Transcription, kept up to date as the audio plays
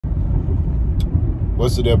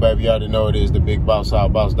What's the deal, baby? You already know it is the big boss, all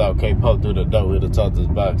bossed out. Can't poke through the door with the talk this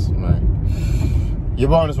box, man.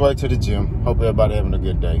 You're on his way to the gym. Hope everybody having a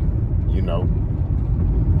good day. You know,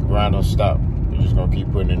 grind don't stop. You're just gonna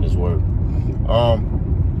keep putting in this work.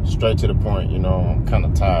 Straight to the point. You know, I'm kind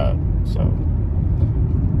of tired, so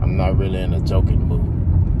I'm not really in a joking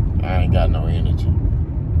mood. I ain't got no energy.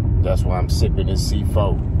 That's why I'm sipping this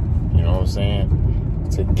C4. You know what I'm saying?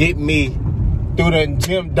 To get me through the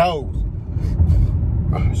gym doors.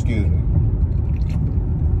 Excuse me.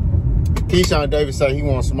 Keyshawn Davis said he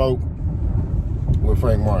won't smoke with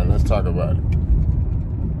Frank Martin. Let's talk about it.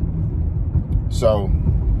 So,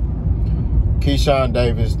 Keyshawn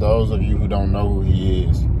Davis, those of you who don't know who he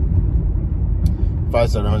is,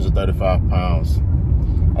 fights at 135 pounds.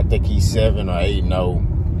 I think he's 7 or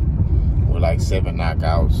 8-0 with like 7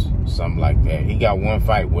 knockouts, something like that. He got one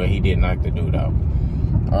fight where he did knock the dude out.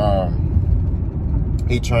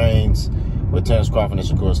 He trains with Terrence Crawford and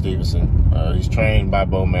Shakur Stevenson. He's trained by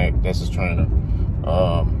Bo Mack. That's his trainer.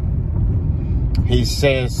 He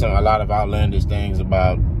says a lot of outlandish things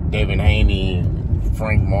about Devin Haney and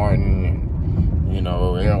Frank Martin and, you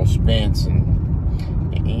know, Errol Spence.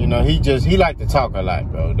 And, you know, he like to talk a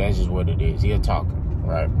lot, bro. That's just what it is. He a talker,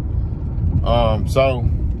 right? So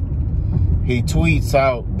he tweets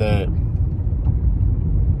out that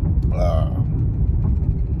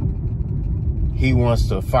he wants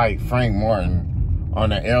to fight Frank Martin on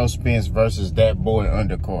the Errol Spence versus that boy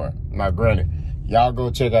undercard. Now, granted, y'all go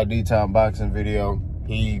check out D-Town Boxing video.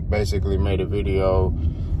 He basically made a video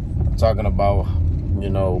talking about, you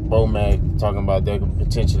know, Bo Mack, talking about there could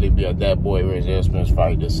potentially be a that boy versus Errol Spence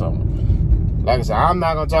fight this summer. Like I said, I'm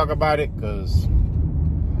not going to talk about it because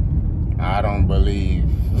I don't believe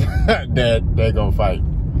that they're going to fight.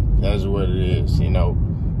 That's what it is, you know.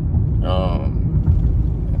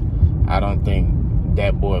 I don't think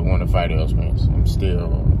that boy want to fight Errol Spence. I'm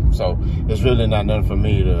still, so it's really not nothing for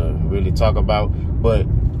me to really talk about. But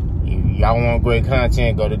if y'all want great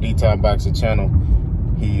content, go to D-Town Boxing channel.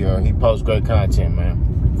 He posts great content,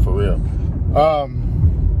 man, for real.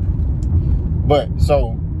 But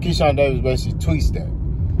so Keyshawn Davis basically tweets that,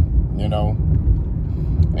 you know,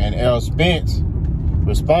 and Errol Spence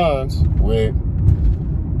responds with,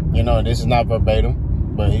 you know, this is not verbatim,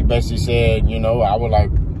 but he basically said, you know, I would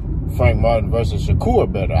like Frank Martin versus Shakur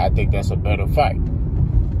better. I think that's a better fight.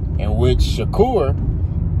 In which Shakur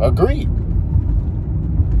agreed.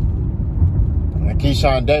 And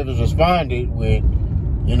Keyshawn Davis responded with,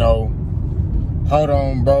 you know, hold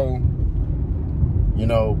on, bro. You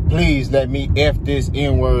know, please let me F this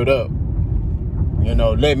N-word up. You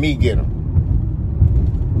know, let me get him.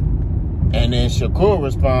 And then Shakur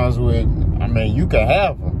responds with, I mean, you can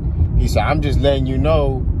have him. He said, I'm just letting you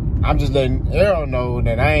know, I'm just letting Errol know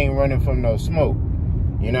that I ain't running from no smoke.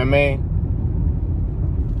 You know what I mean?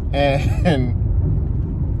 And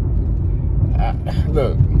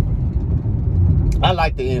look, I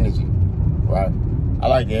like the energy, right? I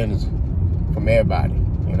like the energy from everybody. You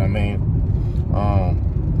know what I mean?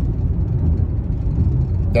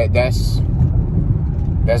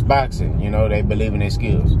 That's boxing. You know, they believe in their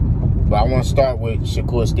skills. But I want to start with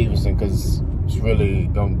Shakur Stevenson because it's really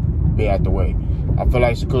gonna be out the way. I feel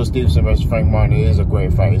like Shakur Stevenson versus Frank Martin is a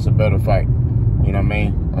great fight. It's a better fight. You know what I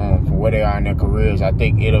mean? For where they are in their careers, I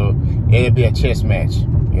think it'll be a chess match.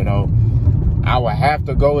 You know, I would have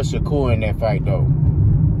to go with Shakur in that fight though.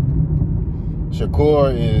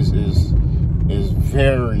 Shakur is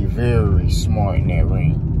very, very smart in that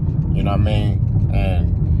ring. You know what I mean?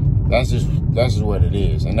 And that's just what it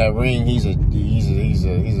is. In that ring, he's a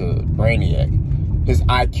brainiac. His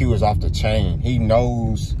IQ is off the chain. He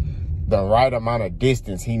knows the right amount of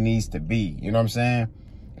distance he needs to be. You know what I'm saying?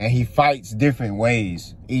 And he fights different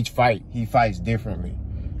ways. Each fight, he fights differently.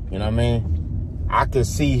 You know what I mean? I could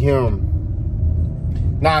see him.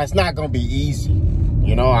 Now, it's not going to be easy.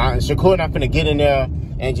 You know, Shakur not going to get in there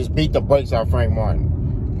and just beat the brakes out Frank Martin.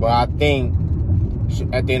 But I think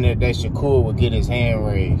at the end of the day, Shakur would get his hand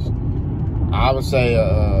raised. I would say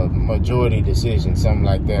a majority decision, something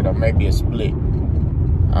like that, or maybe a split.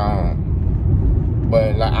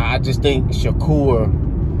 But like, I just think Shakur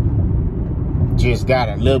just got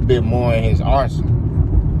a little bit more in his arsenal.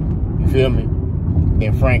 You feel me?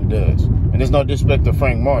 Than Frank does. And there's no disrespect to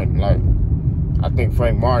Frank Martin. Like, I think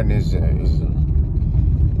Frank Martin is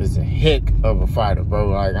a heck of a fighter,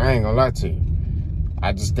 bro. Like, I ain't gonna lie to you.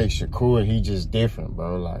 I just think Shakur, he just different,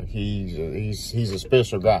 bro. Like, he's a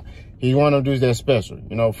special guy. He's one of them dudes that's special.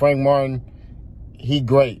 You know, Frank Martin, he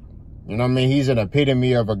great. You know what I mean? He's an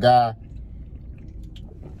epitome of a guy.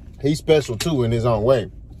 He's special, too, in his own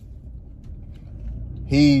way.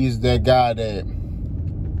 He's that guy that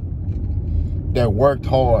that worked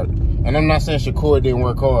hard. And I'm not saying Shakur didn't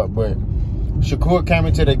work hard, but Shakur came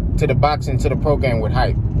into the boxing, to the program with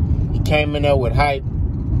hype. He came in there with hype,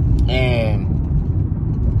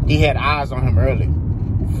 and he had eyes on him early.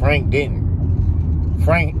 Frank didn't.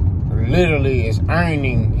 Frank literally is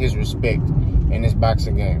earning his respect in this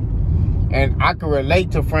boxing game. And I can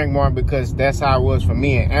relate to Frank Martin because that's how it was for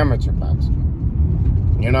me in amateur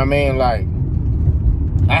boxing. You know what I mean? Like,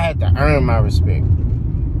 I had to earn my respect.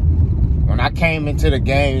 When I came into the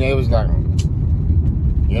game, they was like,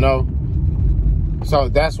 you know? So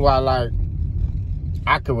that's why, like,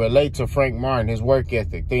 I could relate to Frank Martin, his work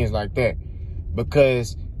ethic, things like that.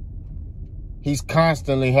 Because he's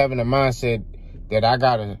constantly having a mindset that I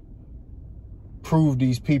got to prove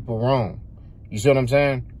these people wrong. You see what I'm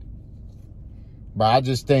saying? But I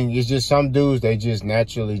just think it's just some dudes, they just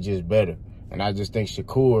naturally just better. And I just think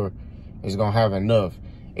Shakur is going to have enough.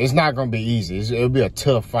 It's not going to be easy. It'll be a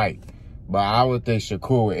tough fight. But I would think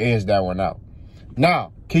Shakur would edge that one out.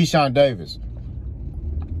 Now, Keyshawn Davis.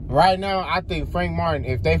 Right now, I think Frank Martin,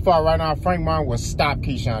 if they fought right now, Frank Martin would stop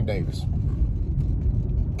Keyshawn Davis.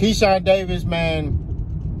 Keyshawn Davis, man,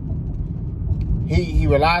 he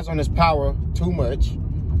relies on his power too much.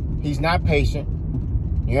 He's not patient.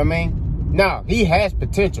 You know what I mean? Now, he has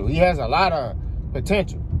potential. He has a lot of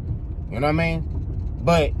potential. You know what I mean?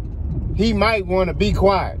 But he might want to be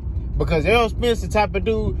quiet. Because Errol Spence the type of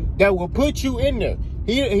dude that will put you in there.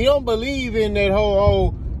 He don't believe in that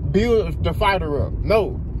whole build the fighter up.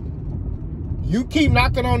 No. You keep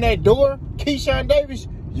knocking on that door, Keyshawn Davis,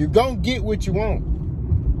 you gonna get what you want.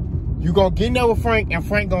 You gonna get in there with Frank, and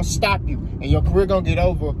Frank gonna stop you, and your career gonna be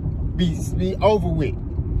over with.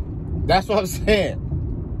 That's what I'm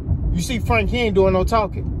saying. You see, Frank, he ain't doing no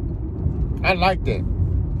talking. I like that.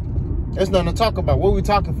 There's nothing to talk about. What are we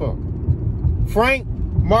talking for? Frank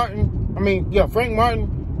Martin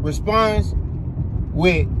responds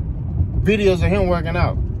with videos of him working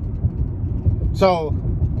out. So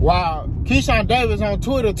while Keyshawn Davis on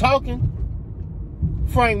Twitter talking,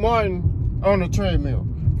 Frank Martin on the treadmill,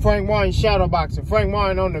 Frank Martin shadowboxing, Frank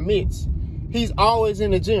Martin on the mitts. He's always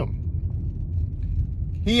in the gym.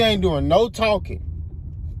 He ain't doing no talking.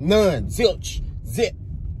 None. Zilch. Zip.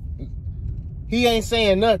 He ain't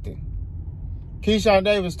saying nothing. Keyshawn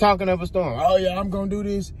Davis talking up a storm. Oh, yeah, I'm going to do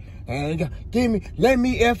this. And let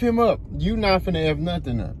me F him up. You not finna F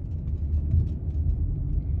nothing up.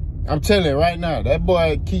 I'm telling you right now, that boy,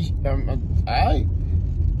 all right,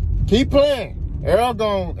 keep playing. Errol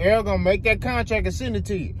gonna make that contract and send it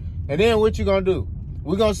to you. And then what you gonna do?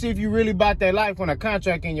 We're gonna see if you really bought that life when a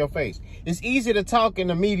contract in your face. It's easy to talk in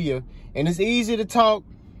the media, and it's easy to talk,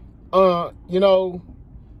 you know,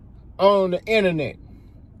 on the internet.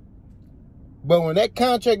 But when that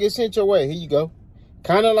contract gets sent your way, here you go.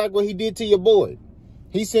 Kind of like what he did to your boy.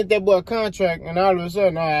 He sent that boy a contract, and all of a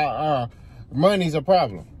sudden, money's a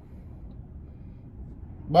problem.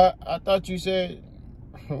 But I thought you said,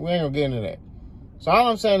 we ain't gonna get into that. So all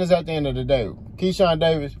I'm saying is, at the end of the day, Keyshawn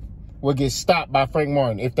Davis will get stopped by Frank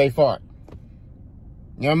Martin if they fought.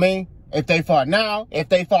 You know what I mean? If they fought now, if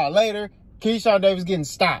they fought later, Keyshawn Davis getting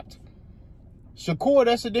stopped. Shakur,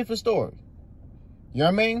 that's a different story. You know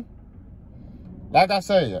what I mean? Like I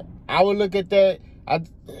said, I would look at that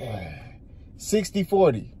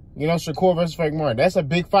 60-40. You know, Shakur versus Frank Martin. That's a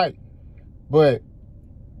big fight. But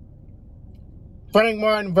Frank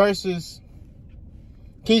Martin versus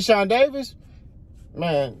Keyshawn Davis,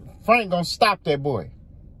 man, Frank gonna stop that boy.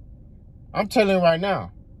 I'm telling you right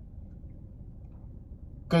now.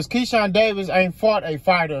 Because Keyshawn Davis ain't fought a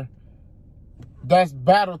fighter that's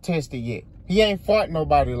battle tested yet. He ain't fought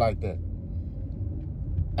nobody like that.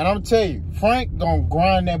 And I'm telling you, Frank gonna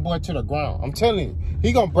grind that boy to the ground. I'm telling you,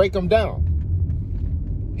 he gonna break him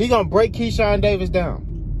down. He gonna break Keyshawn Davis down.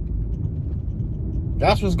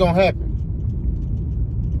 That's what's gonna happen.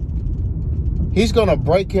 He's gonna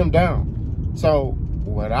break him down. So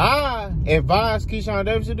what I advise Keyshawn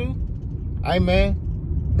Davis to do, hey man,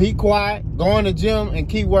 be quiet, go in the gym and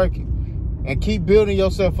keep working. And keep building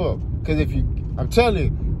yourself up. Because if you, I'm telling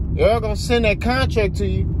you, they're gonna send that contract to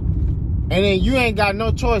you, and then you ain't got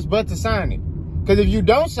no choice but to sign it. Because if you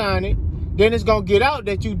don't sign it, then it's gonna get out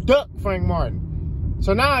that you ducked Frank Martin.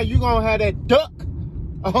 So now you gonna have that duck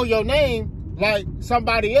on your name like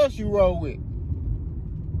somebody else you roll with.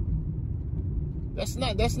 That's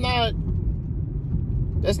not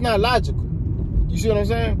logical. You see what I'm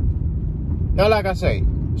saying? Now, like I say,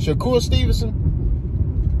 Shakur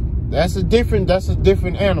Stevenson, that's a different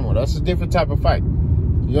animal. That's a different type of fight. You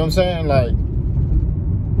know what I'm saying?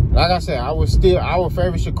 Like I said, I would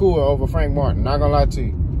favor Shakur over Frank Martin. Not gonna lie to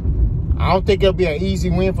you. I don't think it'll be an easy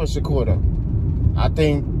win for Shakur though. I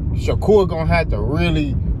think Shakur gonna have to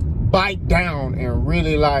really bite down and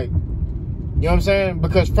really, like, you know what I'm saying?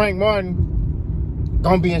 Because Frank Martin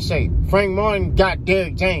gonna be in shape. Frank Martin got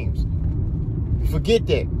Derrick James. Forget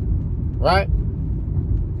that, right?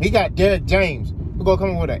 He got Derrick James. We're gonna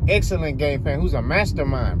come up with an excellent game plan. Who's a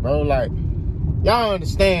mastermind, bro? Like, y'all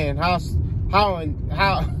understand how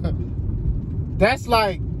that's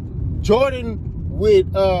like Jordan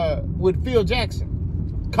with Phil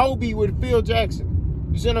Jackson, Kobe with Phil Jackson.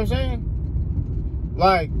 You see what I'm saying?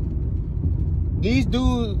 Like, these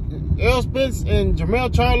dudes, Errol Spence and Jermell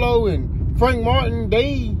Charlo and Frank Martin,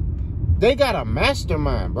 they got a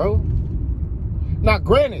mastermind, bro. Now,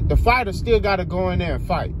 granted, the fighters still got to go in there and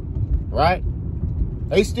fight, right?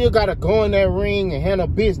 They still got to go in that ring and handle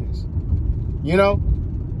business, you know?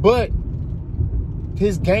 But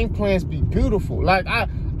his game plans be beautiful. Like,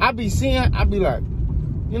 I be seeing, I be like,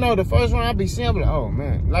 you know, the first one I be seeing, I be like, oh,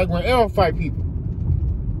 man. Like, when Errol fight people,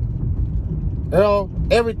 Errol,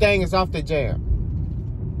 everything is off the jab.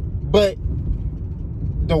 But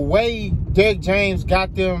the way Derrick James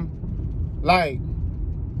got them, like,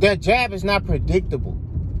 their jab is not predictable.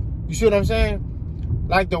 You see what I'm saying?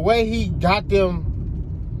 Like, the way he got them,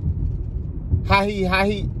 how he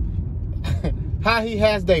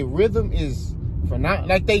has their rhythm is phenomenal.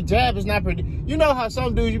 Like, they jab is not predictable. You know how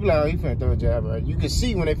some dudes, you be like, oh, he finna throw a jab, right? You can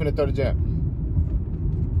see when they finna throw the jab.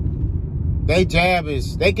 They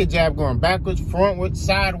can jab going backwards, frontwards,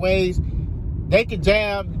 sideways. They can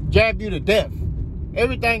jab you to death.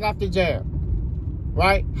 Everything off the jab,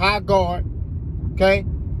 right? High guard, okay?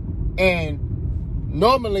 And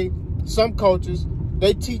normally, some coaches,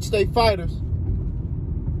 they teach their fighters,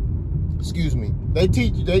 they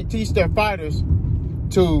teach their fighters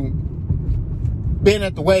to bend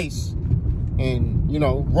at the waist and, you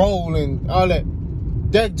know, roll and all that.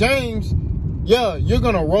 Derrick James, yeah, you're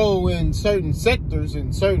going to roll in certain sectors,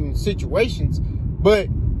 in certain situations, but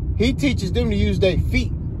he teaches them to use their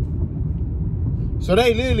feet. So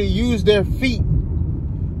they literally use their feet.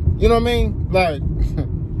 You know what I mean? Like,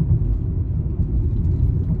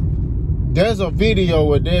 there's a video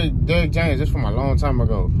with Derrick James, this from a long time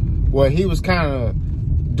ago, where he was kind of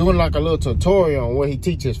doing like a little tutorial on what he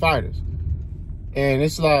teaches fighters. And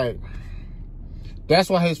it's like, that's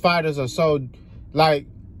why his fighters are so, like,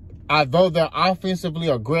 although they're offensively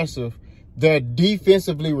aggressive, they're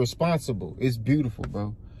defensively responsible. It's beautiful,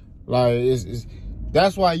 bro. Like,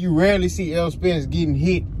 that's why you rarely see Errol Spence getting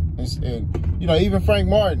hit. And, you know, even Frank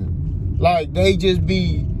Martin, like, they just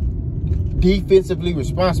be defensively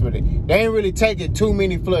responsible. They ain't really taking too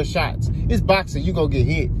many flush shots. It's boxing, you gonna get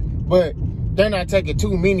hit. But they're not taking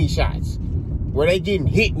too many shots where they getting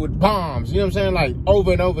hit with bombs. You know what I'm saying? Like,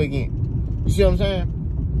 over and over again. You see what I'm saying?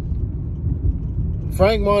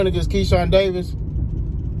 Frank Martin against Keyshawn Davis.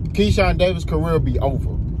 Keyshawn Davis' career be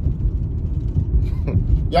over.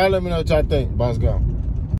 Y'all let me know what y'all think. Boss go.